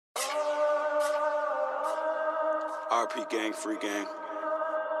RP gang, free gang.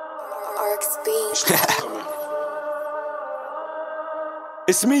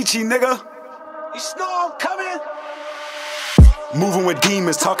 It's Meechiee, nigga. You know I'm coming. Moving with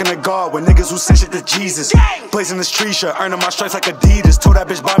demons, talking to God with niggas who send shit to Jesus. Blazing the street shirt, earning my stripes like Adidas. Told that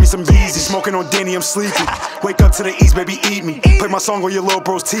bitch buy me some Beezy. Smoking on Danny, I'm sleepy. Wake up to the east, baby, eat me. Play my song on your little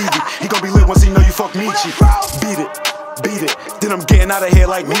bro's TV. He gon' be lit once he know you fuck Meechiee. Beat it, then I'm getting out of here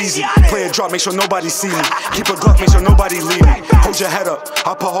like Meechiee. Play a drop, make sure nobody see me. Keep a Glock, make sure nobody leave me. Hold your head up,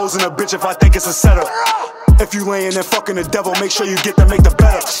 I put holes in a bitch if I think it's a setup. If you layin' and fucking the devil, make sure you get to make the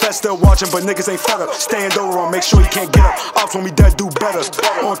bet up. Feds still watching, but niggas ain't fed up. Stand over on, make sure he can't get up. Ops when we dead, do better.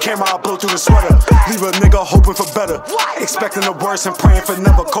 On camera, I blow through the sweater. Leave a nigga hoping for better. Expecting the worst and praying for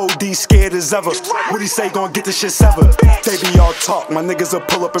never. Cold D scared as ever. What he say, gon' get this shit severed. They be all talk, my niggas will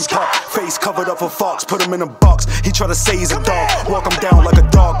pull up and pop. Face covered up for fox, put him in a box. He try to say he's a dog. Walk him down like a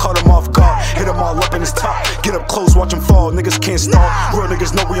dog, caught him off guard. Hit him all up in his top. Get up close, watch him fall. Niggas can't stall. Real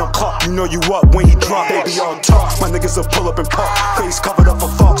niggas know we on clock. You know you up when he drop. They be all talk. My niggas will pull up and pop. Face covered up for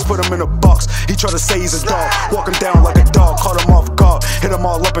fox, put him in a box. He try to say he's a dog. Walk him down like a dog, caught him off guard. Hit him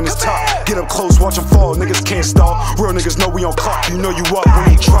all up in his top. Get up close, watch him fall. Niggas can't stall. Real niggas know we on clock. You know you up when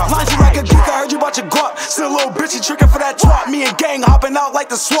he drop. Lines you like a geek, I heard you about your guap. Still a little bitch, he tricking for that twat. Me and gang hopping out like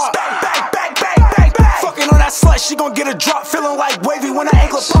the swap. Bang. Fucking on that slut, she gon' get a drop. Feeling like wavy when the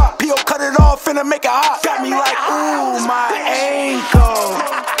ankle pop. P.O. cut it off, finna make it hot. Got me like, ooh, my ankle.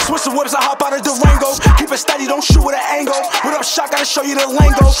 Switch the whips, I hop out of Durango. Keep it steady, don't shoot with an angle. What up, shot, gotta show you the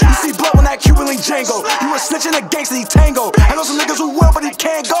lingo. You see blood when that Cuban link Django. You a snitch in a gangster, he tango. I know some niggas who will, but he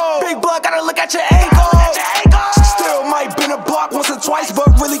can't go. Big blood, gotta look at your ankle. Still might been a block once or twice, but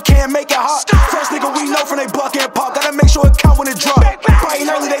really can't make it hot. First nigga we know from they block and pop. Gotta make sure it count when it drop. Bright and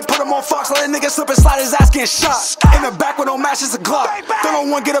early, they put him on Fox. Let a nigga slip and slide his ass getting shot. In the back with no match, it's a Glock. Don't know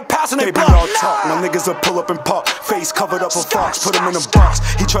one get a pass and they block. All talk, my niggas will pull up and pop. Face covered up for Fox, put him in a box.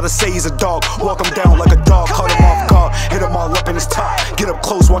 He try to say he's a dog, walk him down like a dog. Caught him off guard, hit him all up in his top. Get up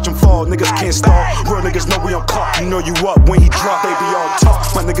close, watch him fall, niggas can't stall. Real niggas know we on clock, you know you up when he drop. They be all talk,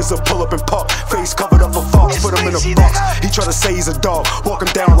 my niggas will pull up and pop. Face covered up for Fox, put him in a box. He try to say he's a dog, walk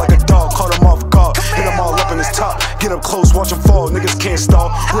him down like a dog. Caught him off guard, hit him all up in his top. Get up close, watch him fall, niggas can't stall.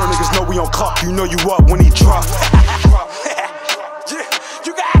 Real niggas know we on clock, you know you up when he drop.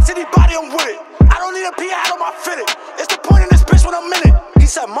 You can ask anybody, I'm with it. I don't need a piano, my fitted. It's the point in this bitch when I'm in it. He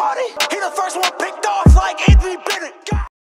said, Marty, he the first one picked off like Anthony Bennett.